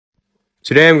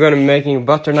Today I'm going to be making a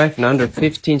butter knife in under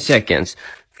 15 seconds.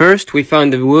 First we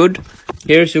find the wood.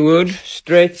 Here's the wood,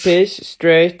 straight piece,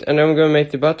 straight, and I'm going to make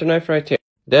the butter knife right here.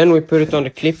 Then we put it on the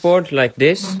clipboard like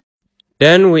this.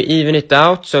 Then we even it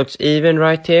out so it's even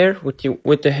right here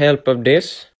with the help of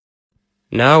this.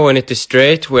 Now when it is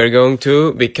straight, we're going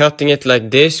to be cutting it like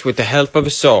this with the help of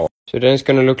a saw. So then it's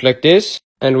going to look like this,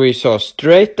 and we saw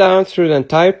straight down through the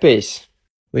entire piece.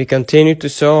 We continue to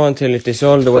saw until it is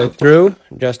all the way through,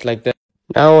 just like that.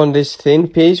 Now on this thin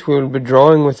piece, we will be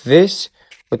drawing with this,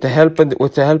 with the help of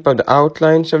the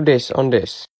outlines of this on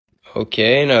this.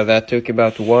 Okay, now that took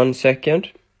about 1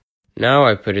 second. Now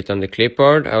I put it on the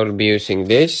clipboard. I will be using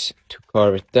this to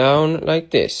carve it down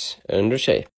like this, under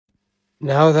shape.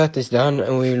 Now that is done,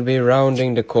 and we will be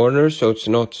rounding the corners so it's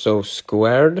not so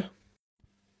squared.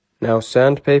 Now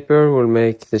sandpaper will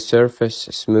make the surface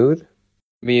smooth.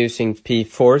 We'll be using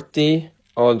P40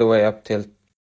 all the way up till